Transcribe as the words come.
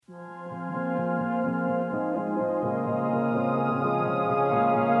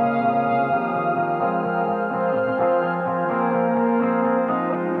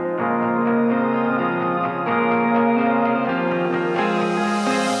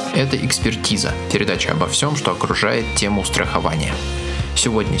Это «Экспертиза» – передача обо всем, что окружает тему страхования.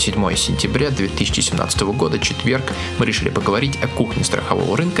 Сегодня 7 сентября 2017 года, четверг, мы решили поговорить о кухне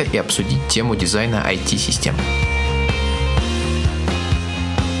страхового рынка и обсудить тему дизайна IT-систем.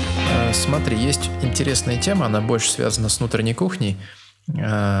 Смотри, есть интересная тема, она больше связана с внутренней кухней.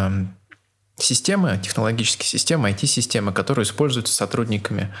 Системы, технологические системы, IT-системы, которые используются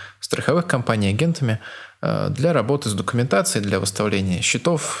сотрудниками страховых компаний, агентами для работы с документацией, для выставления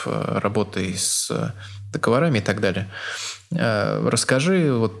счетов, работы с договорами и так далее.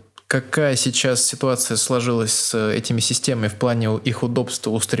 Расскажи, вот какая сейчас ситуация сложилась с этими системами в плане их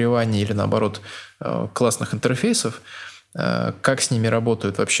удобства, устаревания или, наоборот, классных интерфейсов, как с ними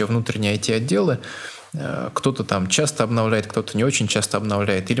работают вообще внутренние IT-отделы. Кто-то там часто обновляет, кто-то не очень часто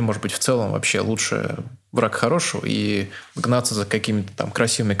обновляет. Или, может быть, в целом вообще лучше враг хорошего и гнаться за какими-то там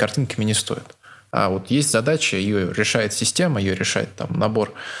красивыми картинками не стоит. А вот есть задача, ее решает система, ее решает там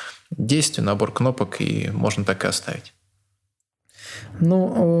набор действий, набор кнопок, и можно так и оставить.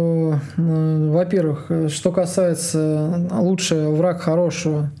 Ну, во-первых, что касается лучше враг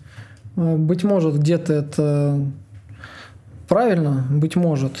хорошего, быть может, где-то это правильно, быть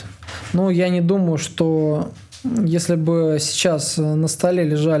может. Но я не думаю, что если бы сейчас на столе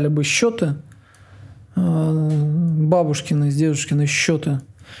лежали бы счеты, бабушкины, дедушкины счеты,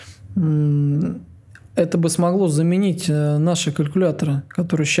 это бы смогло заменить наши калькуляторы,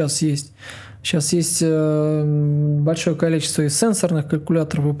 которые сейчас есть. Сейчас есть большое количество и сенсорных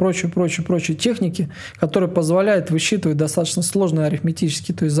калькуляторов и прочей техники, которые позволяют высчитывать достаточно сложные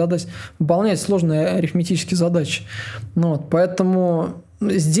арифметические, то есть задачи, выполнять сложные арифметические задачи. Вот, поэтому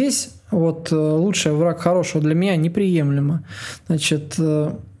здесь вот лучший враг хорошего для меня неприемлемо. Значит,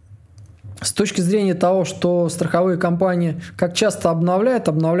 с точки зрения того, что страховые компании как часто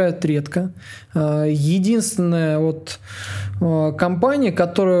обновляют редко. Единственная вот компания,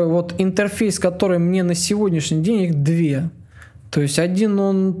 которая вот интерфейс, который мне на сегодняшний день, их две. То есть один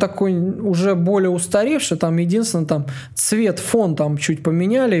он такой уже более устаревший, там единственное там цвет, фон там чуть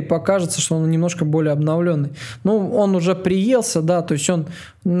поменяли и покажется, что он немножко более обновленный. Ну, он уже приелся, да, то есть он,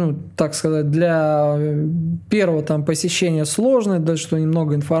 ну, так сказать, для первого там посещения сложный, да, что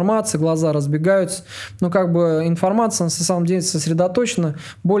немного информации, глаза разбегаются. Ну, как бы информация на самом деле сосредоточена,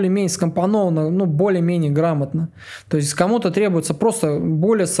 более-менее скомпонована, ну, более-менее грамотно. То есть кому-то требуется просто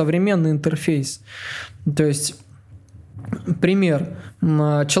более современный интерфейс. То есть пример.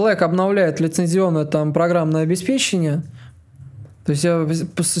 Человек обновляет лицензионное там программное обеспечение. То есть я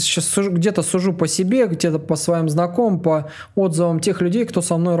сейчас где-то сужу по себе, где-то по своим знакомым, по отзывам тех людей, кто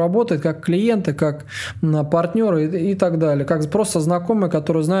со мной работает, как клиенты, как партнеры и так далее. Как просто знакомые,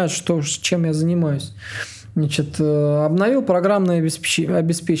 которые знают, чем я занимаюсь. Значит, обновил программное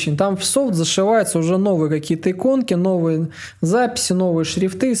обеспечение. Там в софт зашиваются уже новые какие-то иконки, новые записи, новые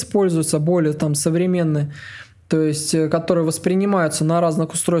шрифты используются, более там современные. То есть, которые воспринимаются на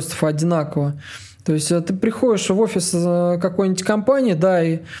разных устройствах одинаково. То есть, ты приходишь в офис какой-нибудь компании, да,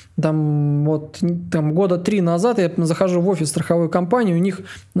 и там вот там года 3 назад я захожу в офис страховой компании, у них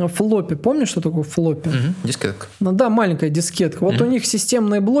флоппи. Помнишь, что такое флоппи? Дискетка. Ну да, маленькая дискетка. Вот у них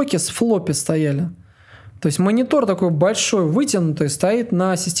системные блоки с флоппи стояли. То есть, монитор такой большой, вытянутый, стоит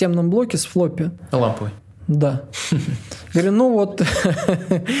на системном блоке с флоппи. Ламповый. Да. Говорю, ну вот,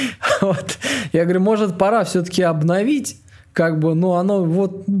 я говорю, может, пора все-таки обновить, как бы, ну, оно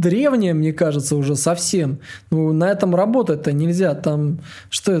вот древнее, мне кажется, уже совсем. Ну, на этом работать-то нельзя. Там,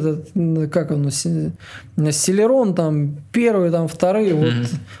 что это, как оно, Celeron, там, первые, там, вторые,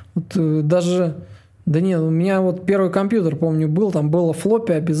 вот даже... Да нет, у меня вот первый компьютер, помню, был, там было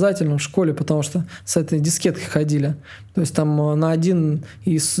флоппи обязательно в школе, потому что с этой дискеткой ходили. То есть там на 1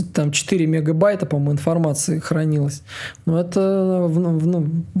 из там 4 мегабайта, по-моему, информации хранилось. Но это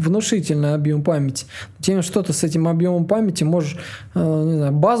внушительный объем памяти. Тем, что ты с этим объемом памяти можешь, не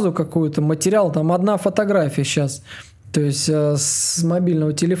знаю, базу какую-то, материал, там одна фотография сейчас. То есть с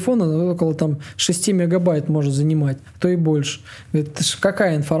мобильного телефона около там 6 мегабайт может занимать, а то и больше. Это ж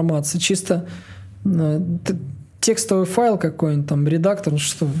какая информация? Чисто текстовый файл какой-нибудь, там, редактор,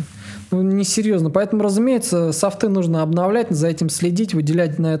 что, ну, несерьезно. Поэтому, разумеется, софты нужно обновлять, за этим следить,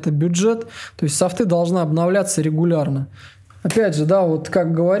 выделять на это бюджет. То есть софты должны обновляться регулярно. Опять же, да, вот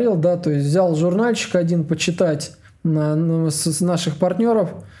как говорил, да, то есть взял журнальчик один почитать с наших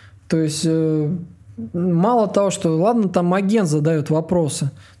партнеров. То есть мало того, что, ладно, там агент задает вопросы,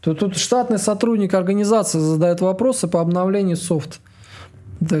 то тут штатный сотрудник организации задает вопросы по обновлению софта.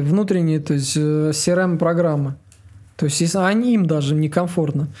 Внутренние, то есть CRM-программы. То есть если им даже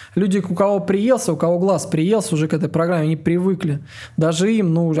некомфортно. Люди, у кого приелся, у кого глаз приелся уже к этой программе, они привыкли. Даже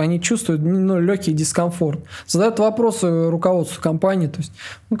им, они чувствуют легкий дискомфорт. Задают вопросы руководству компании, то есть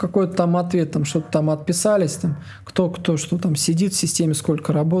какой-то там ответ, там что-то там отписались, там, кто что там сидит в системе,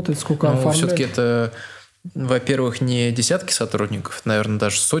 сколько работает, сколько оформляет. Все-таки это, во-первых, не десятки сотрудников, наверное,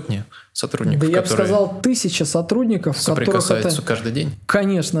 даже сотни сотрудников, я бы сказал, 1000 сотрудников, соприкасаются каждый день.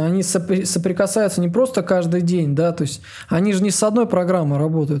 Конечно, они соприкасаются не просто каждый день, да, то есть они же не с одной программой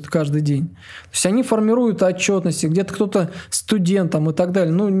работают каждый день. То есть они формируют отчетности, где-то кто-то студентам и так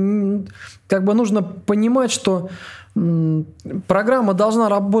далее. Нужно понимать, что программа должна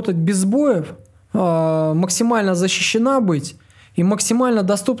работать без сбоев, максимально защищена быть и максимально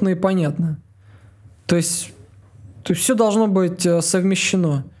доступна и понятна. То есть все должно быть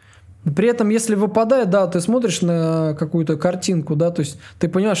совмещено. При этом, если выпадает, да, ты смотришь на какую-то картинку, да, то есть ты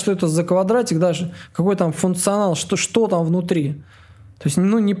понимаешь, что это за квадратик, даже какой там функционал, что там внутри. То есть,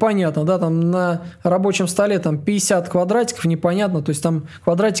 непонятно, да, там на рабочем столе там 50 квадратиков, непонятно, то есть там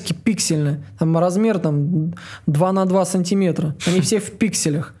квадратики пиксельные, там размер там 2 на 2 сантиметра, они все в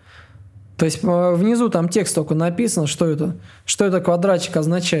пикселях. То есть внизу там текст только написано, что это квадратик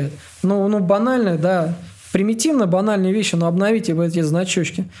означает. Банально, да, примитивно банальные вещи, но обновите вы эти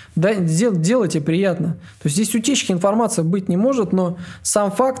значочки. Да, делайте приятно. То есть здесь утечки информации быть не может, но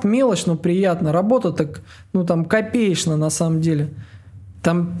сам факт мелочь, но приятно. Работа так, копеечна на самом деле.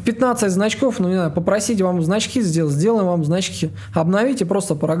 Там 15 значков, не знаю, попросите вам значки сделать, сделаем вам значки. Обновите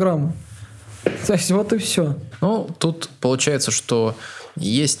просто программу. То есть вот и все. Тут получается, что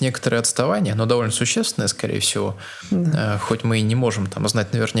есть некоторые отставания, но довольно существенные, скорее всего. Да. Хоть мы и не можем там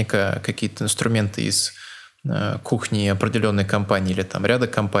знать наверняка какие-то инструменты из кухни определенной компании или там ряда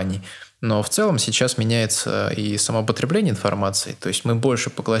компаний, но в целом сейчас меняется и само потребление информации. То есть мы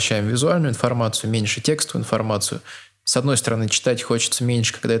больше поглощаем визуальную информацию, меньше текстовую информацию. С одной стороны, читать хочется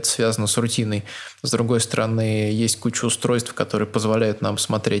меньше, когда это связано с рутиной. С другой стороны, есть куча устройств, которые позволяют нам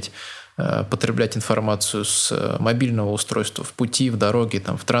смотреть, потреблять информацию с мобильного устройства в пути, в дороге,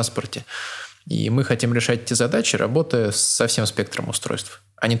 там, в транспорте. И мы хотим решать эти задачи, работая со всем спектром устройств,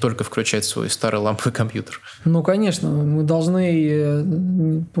 а не только включать свой старый ламповый компьютер. Конечно, мы должны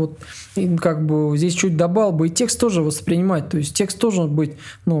здесь чуть добавил бы и текст тоже воспринимать. То есть текст должен быть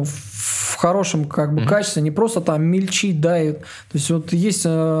в хорошем качестве, не просто там мельчить, да. То есть есть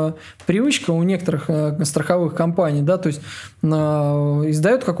привычка у некоторых страховых компаний, да, то есть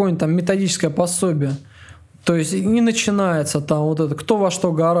издают какое-нибудь там методическое пособие. То есть не начинается там кто во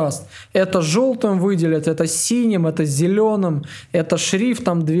что горазд. Это желтым выделят, это синим, это зеленым, это шрифт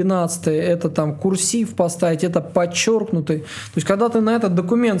там 12, это там курсив поставить, это подчеркнутый. То есть когда ты на этот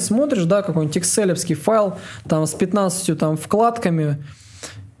документ смотришь, да, какой-нибудь экселевский файл там с 15 там вкладками,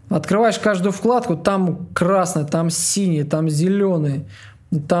 открываешь каждую вкладку, там красный, там синий, там зеленый.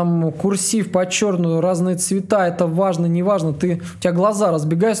 Там курсив, подчеркнут, разные цвета, это важно, не важно. У тебя глаза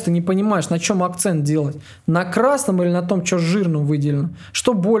разбегаются, ты не понимаешь, на чем акцент делать. На красном или на том, что жирным выделено.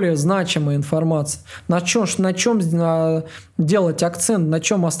 Что более значимая информация. На чем делать акцент, на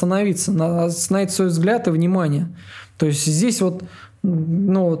чем остановиться, остановить свой взгляд и внимание. То есть здесь у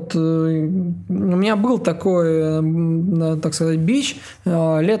меня был такой, так сказать, бич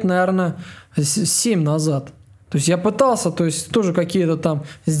лет, наверное, 7 назад. То есть я пытался, тоже какие-то там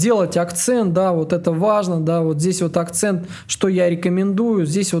сделать акцент, да, это важно, да, здесь акцент, что я рекомендую,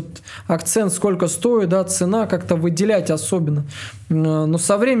 здесь акцент, сколько стоит, да, цена, как-то выделять особенно. Но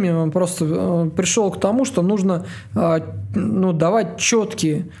со временем просто пришел к тому, что нужно давать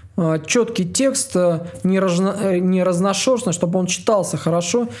четкий текст, не разношерстный, чтобы он читался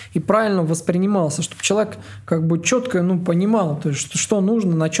хорошо и правильно воспринимался, чтобы человек четко понимал, то есть, что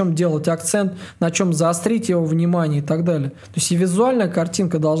нужно, на чем делать акцент, на чем заострить его внимание и так далее. То есть и визуальная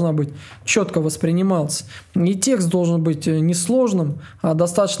картинка должна быть четко восприниматься. И текст должен быть не сложным, а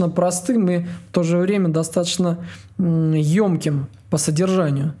достаточно простым и в то же время достаточно емким по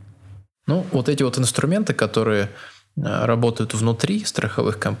содержанию. Эти инструменты, которые работают внутри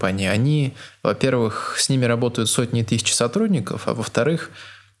страховых компаний, они, во-первых, с ними работают сотни тысяч сотрудников, а во-вторых,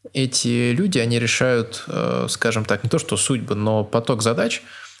 эти люди, они решают, скажем так, не то что судьбы, но поток задач,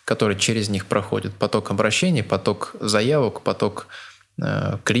 который через них проходит, поток обращений, поток заявок, поток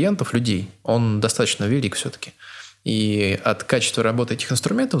клиентов, людей, он достаточно велик все-таки. И от качества работы этих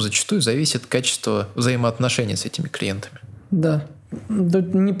инструментов зачастую зависит качество взаимоотношений с этими клиентами. Да.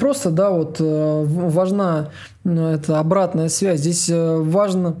 Не просто, важна эта обратная связь. Здесь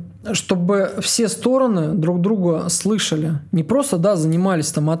важно, чтобы все стороны друг друга слышали. Не просто,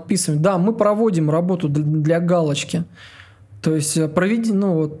 занимались отписыванием. Да, мы проводим работу для галочки. То есть проведи,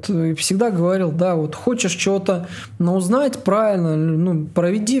 всегда говорил, да, вот хочешь чего-то узнать правильно,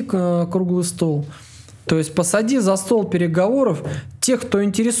 проведи круглый стол. То есть посади за стол переговоров тех, кто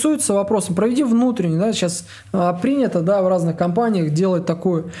интересуется вопросом, проведи внутренний. Да, сейчас принято, да, в разных компаниях делать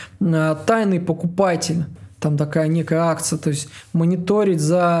такой тайный покупатель. Там такая некая акция, то есть мониторить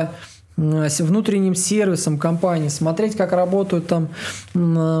за внутренним сервисом компании, смотреть, как работают там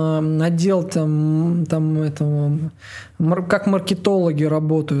отдел, как маркетологи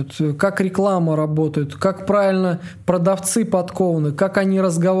работают, как реклама работает, как правильно продавцы подкованы, как они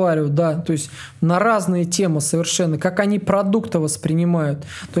разговаривают, да, то есть на разные темы совершенно, как они продукты воспринимают.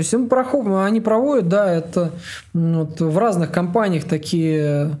 То есть они проводят, да, это в разных компаниях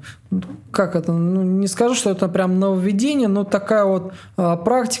такие, как это, не скажу, что это прям нововведение, но такая вот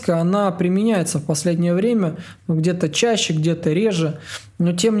практика, она применяется в последнее время, где-то чаще, где-то реже,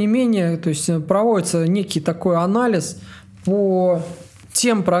 но тем не менее, то есть проводится некий такой анализ по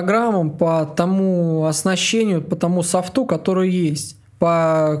тем программам, по тому оснащению, по тому софту, который есть,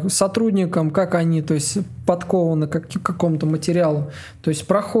 по сотрудникам, как они, то есть подкованы к какому-то материалу, то есть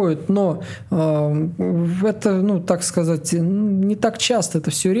проходит, но это, так сказать, не так часто,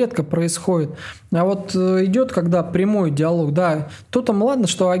 это все редко происходит. А вот идет, когда прямой диалог, да, то там, ладно,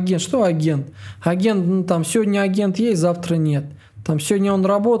 что агент, там сегодня агент есть, завтра нет, там сегодня он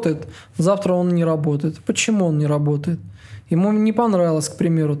работает, завтра он не работает. Почему он не работает? Ему не понравилось, к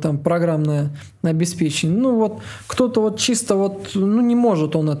примеру, там программное обеспечение. Кто-то чисто не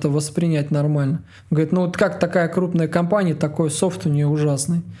может он это воспринять нормально. Говорит, как такая крупная компания, такой софт у нее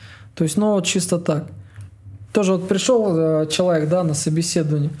ужасный. То есть, чисто так. Тоже пришел человек, да, на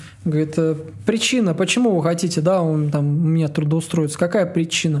собеседование, говорит, причина, почему вы хотите, да, у меня трудоустроиться, какая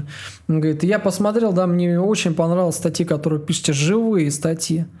причина? Он говорит, я посмотрел, да, мне очень понравились статьи, которые пишете, живые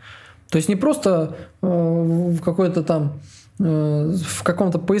статьи. То есть не просто в каком-то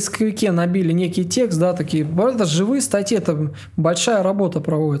поисковике набили некий текст, да, такие, это живые статьи, это большая работа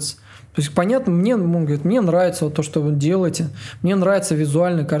проводится. То есть, понятно, он говорит, мне нравится то, что вы делаете, мне нравится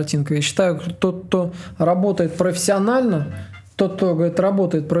визуальная картинка. Я считаю, тот, кто работает профессионально,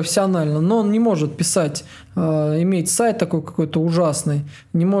 но он не может писать, иметь сайт такой какой-то ужасный,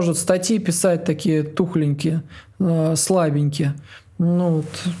 не может статьи писать такие тухленькие, слабенькие. То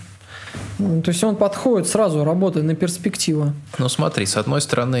есть он подходит сразу, работает на перспективу. Смотри, с одной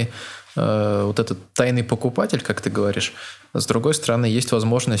стороны, вот этот тайный покупатель, как ты говоришь, с другой стороны, есть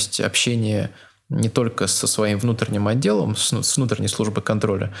возможность общения не только со своим внутренним отделом, с внутренней службой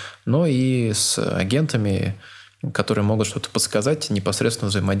контроля, но и с агентами, которые могут что-то подсказать, непосредственно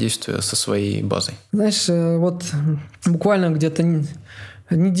взаимодействуя со своей базой. Знаешь, буквально где-то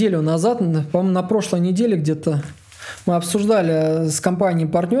неделю назад, по-моему, на прошлой неделе где-то, мы обсуждали с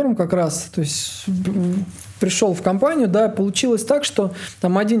компанией-партнером как раз, то есть пришел в компанию, да, получилось так, что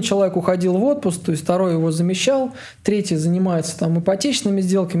там один человек уходил в отпуск, то есть второй его замещал, третий занимается там ипотечными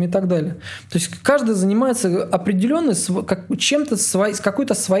сделками и так далее. То есть каждый занимается определенной чем-то, с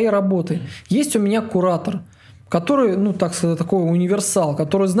какой-то своей работой. Есть у меня куратор, который, так сказать, такой универсал,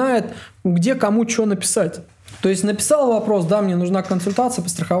 который знает, где кому что написать. То есть написал вопрос, да, мне нужна консультация по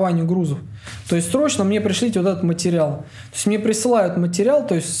страхованию грузов. То есть срочно мне пришлите вот этот материал. То есть мне присылают материал,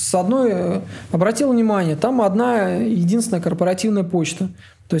 то есть с одной, обратил внимание, там одна единственная корпоративная почта.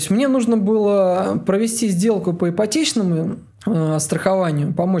 То есть мне нужно было провести сделку по ипотечному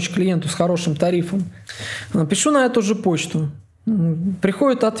страхованию, помочь клиенту с хорошим тарифом. Пишу на эту же почту.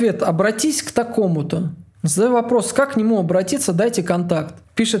 Приходит ответ, обратись к такому-то. Задаю вопрос, как к нему обратиться, дайте контакт.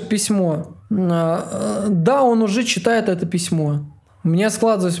 Пишет письмо. Да, он уже читает это письмо. У меня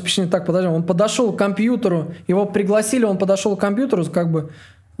складывается впечатление, так, подожди, он подошел к компьютеру, его пригласили, он подошел к компьютеру,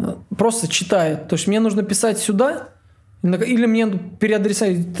 просто читает. То есть мне нужно писать сюда, или мне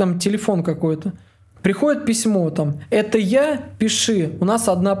переадресовать там телефон какой-то. Приходит письмо, это я, пиши, у нас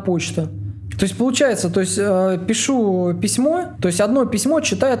одна почта. То есть получается, пишу письмо, то есть одно письмо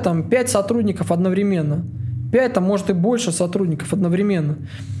читает 5 сотрудников одновременно. 5, может и больше сотрудников одновременно.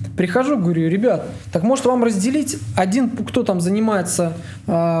 Прихожу, говорю, ребят, так может вам разделить один, кто там занимается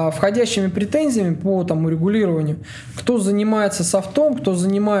входящими претензиями по урегулированию, кто занимается софтом, кто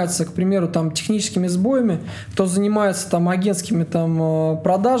занимается, к примеру, техническими сбоями, кто занимается агентскими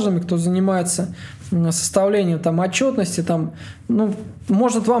продажами, кто занимается составлением отчетности,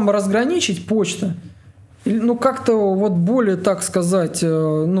 может вам разграничить почту, как-то более, так сказать,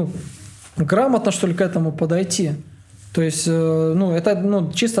 грамотно, что ли, к этому подойти. То есть,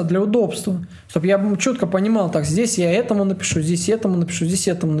 это чисто для удобства, чтобы я четко понимал, здесь я этому напишу, здесь этому напишу, здесь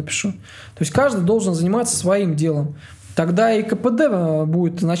этому напишу. То есть каждый должен заниматься своим делом. Тогда и КПД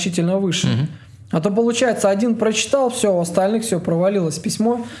будет значительно выше. А то получается, один прочитал, все, у остальных все, провалилось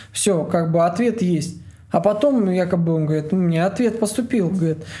письмо, все, как бы ответ есть. А потом, якобы, он говорит, у меня ответ поступил,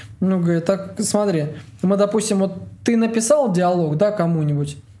 говорит, так смотри, мы, допустим, вот ты написал диалог, да,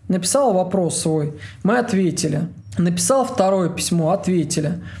 кому-нибудь, написал вопрос свой, мы ответили, написал второе письмо,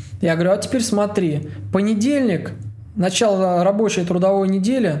 ответили. Я говорю, а теперь смотри, понедельник, начало рабочей трудовой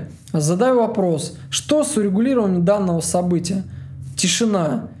недели, задаю вопрос, что с урегулированием данного события?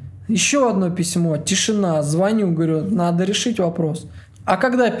 Тишина. Еще одно письмо, тишина, звоню, говорю, надо решить вопрос. А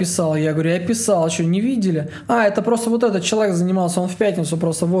когда писал? Я говорю, я писал, что не видели? Это просто вот этот человек занимался, он в пятницу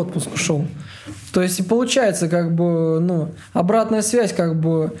просто в отпуск ушел. То есть и получается, как бы, обратная связь как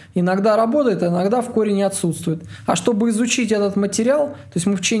бы иногда работает, а иногда в корне отсутствует. А чтобы изучить этот материал, то есть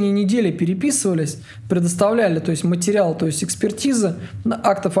мы в течение недели переписывались, предоставляли, то есть материал, то есть экспертиза,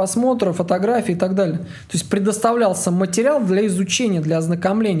 актов осмотра, фотографии и так далее. То есть предоставлялся материал для изучения, для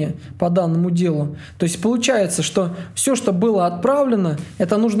ознакомления по данному делу. То есть получается, что все, что было отправлено,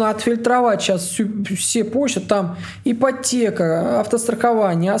 это нужно отфильтровать сейчас все почты, там ипотека,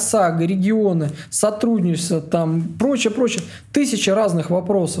 автострахование, ОСАГО, регионы, сотрудничество, там прочее, 1000 разных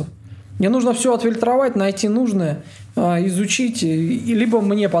вопросов. Мне нужно все отфильтровать, найти нужное, изучить, и либо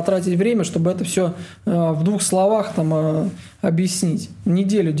мне потратить время, чтобы это все в 2 словах там объяснить.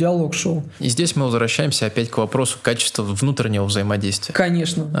 Неделю диалог шел. И здесь мы возвращаемся опять к вопросу качества внутреннего взаимодействия.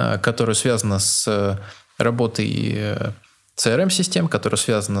 Конечно. Которое связано с работой CRM-систем, которая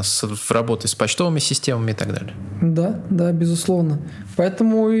связана с работой с почтовыми системами и так далее. Да, безусловно.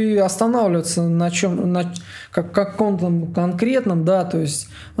 Поэтому и останавливаться на чем, как каком-то конкретном, да, то есть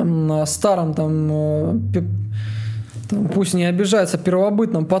на старом там, пусть не обижается,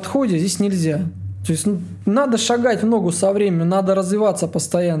 первобытном подходе здесь нельзя. То есть надо шагать в ногу со временем, надо развиваться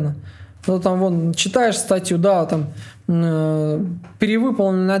постоянно. Там читаешь статью, да, там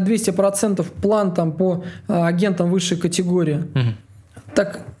перевыполнен на 200% план там по агентам высшей категории.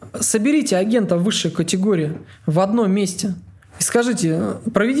 Так соберите агентов высшей категории в одном месте и скажите,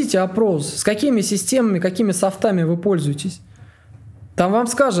 проведите опрос, с какими системами, какими софтами вы пользуетесь. Там вам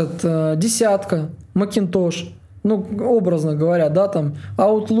скажет десятка, Macintosh, образно говоря, да, там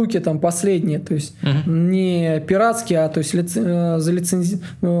Outlook там последние, то есть не пиратские, а то есть с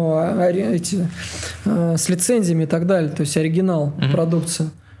лицензиями и так далее, то есть оригинал продукции.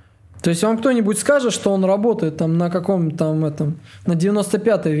 То есть вам кто-нибудь скажет, что он работает там на каком-то там на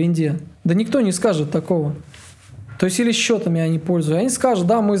 95-й винде? Да никто не скажет такого. То есть или счетами они пользуются. Они скажут,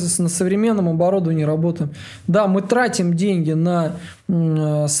 да, мы на современном оборудовании работаем. Да, мы тратим деньги на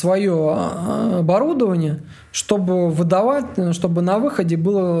свое оборудование, чтобы выдавать, чтобы на выходе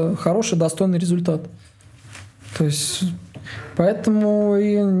был хороший, достойный результат. То есть поэтому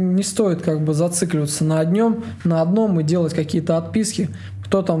и не стоит как бы зацикливаться на одном и делать какие-то отписки,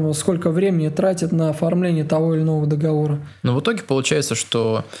 кто там сколько времени тратит на оформление того или иного договора. Но в итоге получается,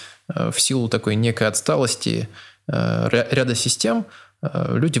 что в силу такой некой отсталости ряда систем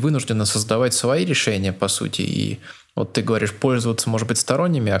люди вынуждены создавать свои решения, по сути. И вот ты говоришь, пользоваться, может быть,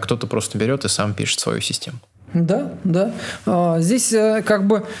 сторонними, а кто-то просто берет и сам пишет свою систему. Да. Здесь как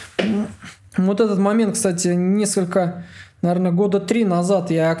бы вот этот момент, кстати, несколько, наверное, 3 года назад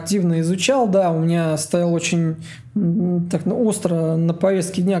я активно изучал, да, у меня стоял очень так остро на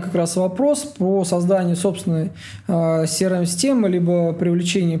повестке дня как раз вопрос по созданию собственной CRM-системы, либо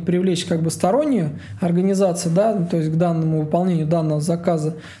привлечь как бы стороннюю организацию, да, то есть к данному выполнению данного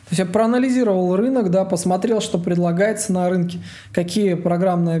заказа. То есть я проанализировал рынок, да, посмотрел, что предлагается на рынке, какие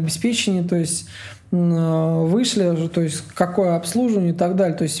программные обеспечения, то есть вышли, то есть какое обслуживание и так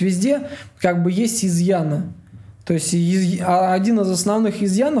далее. То есть везде как бы есть изъяны. То есть один из основных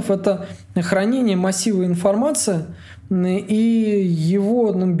изъянов – это хранение массива информации и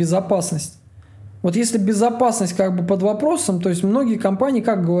его безопасность. Вот если безопасность как бы под вопросом, то есть многие компании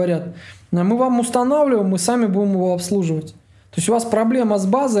как говорят, мы вам устанавливаем, мы сами будем его обслуживать. То есть у вас проблема с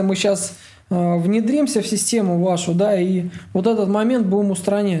базой, мы сейчас внедримся в систему вашу, да, и вот этот момент будем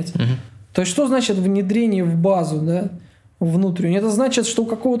устранять. То есть что значит внедрение в базу, да? Внутреннюю. Это значит, что у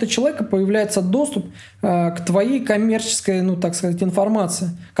какого-то человека появляется доступ к твоей коммерческой, так сказать,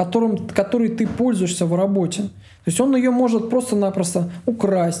 информации, которой ты пользуешься в работе. То есть он ее может просто-напросто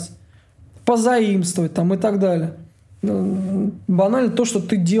украсть, позаимствовать там, и так далее. Банально то, что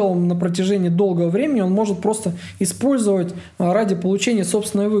ты делал на протяжении долгого времени, он может просто использовать ради получения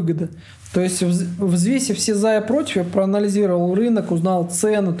собственной выгоды. То есть, взвесив все за и против, я проанализировал рынок, узнал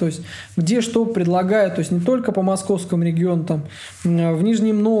цены, то есть где что предлагают, то есть не только по московскому региону, там, в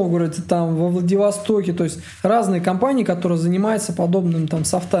Нижнем Новгороде, там, во Владивостоке, то есть разные компании, которые занимаются подобными там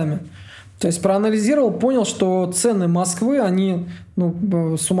софтами. То есть проанализировал, понял, что цены Москвы, они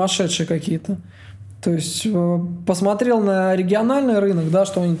сумасшедшие какие-то. То есть посмотрел на региональный рынок, да,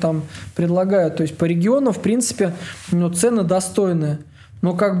 что они там предлагают. То есть по регионам, в принципе, цены достойные.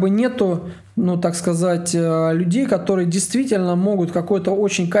 Но как бы нету, так сказать, людей, которые действительно могут какой-то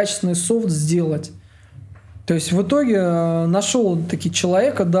очень качественный софт сделать. То есть в итоге нашел таки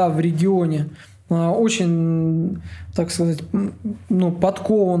человека, да, в регионе, очень, так сказать,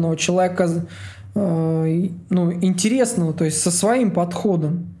 подкованного человека, интересного, то есть со своим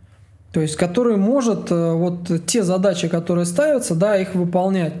подходом. То есть, который может те задачи, которые ставятся, да, их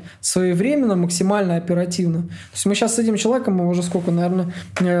выполнять своевременно, максимально оперативно. То есть мы сейчас с этим человеком, мы уже сколько, наверное,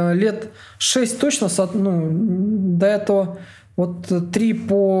 лет 6 точно, до этого 3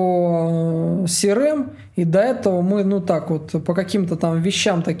 по CRM, и до этого мы, по каким-то там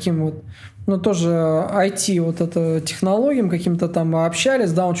вещам таким тоже IT, технологиям каким-то там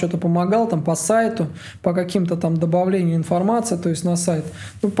общались, да, он что-то помогал там по сайту, по каким-то там добавлению информации, то есть на сайт,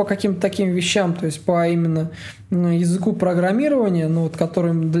 по каким-то таким вещам, то есть по именно языку программирования,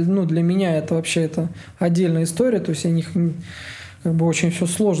 который, для меня это вообще это отдельная история, то есть я не очень все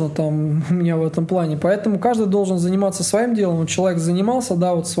сложно там у меня в этом плане. Поэтому каждый должен заниматься своим делом. Человек занимался,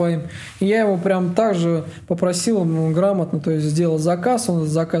 да, своим. И я его прям так же попросил грамотно, то есть сделал заказ, он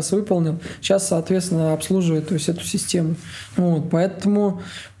этот заказ выполнил. Сейчас, соответственно, обслуживает, то есть эту систему. Поэтому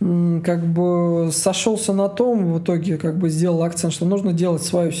сошелся на том, в итоге сделал акцент, что нужно делать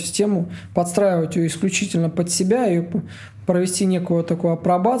свою систему, подстраивать ее исключительно под себя, и провести некую такую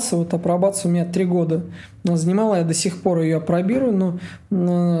апробацию. Апробация у меня 3 года занимала, я до сих пор ее апробирую,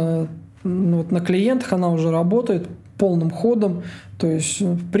 но на клиентах она уже работает полным ходом, то есть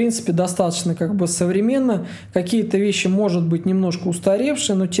в принципе достаточно современно, какие-то вещи может быть немножко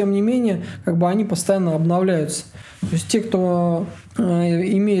устаревшие, но тем не менее они постоянно обновляются. То есть те, кто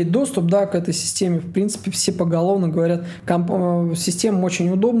имеет доступ, да, к этой системе, в принципе все поголовно говорят, система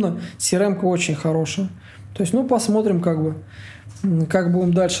очень удобна, CRM-ка очень хорошая. То есть, посмотрим, как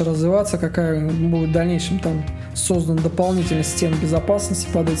будем дальше развиваться, какая будет в дальнейшем там создана дополнительная система безопасности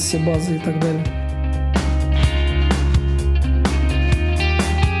под эти все базы и так далее.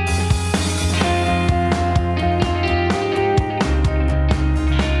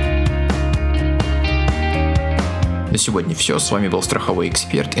 На сегодня все. С вами был страховой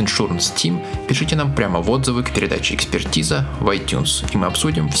эксперт Insurance Team. Пишите нам прямо в отзывы к передаче «Экспертиза» в iTunes, и мы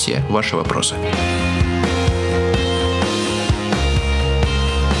обсудим все ваши вопросы.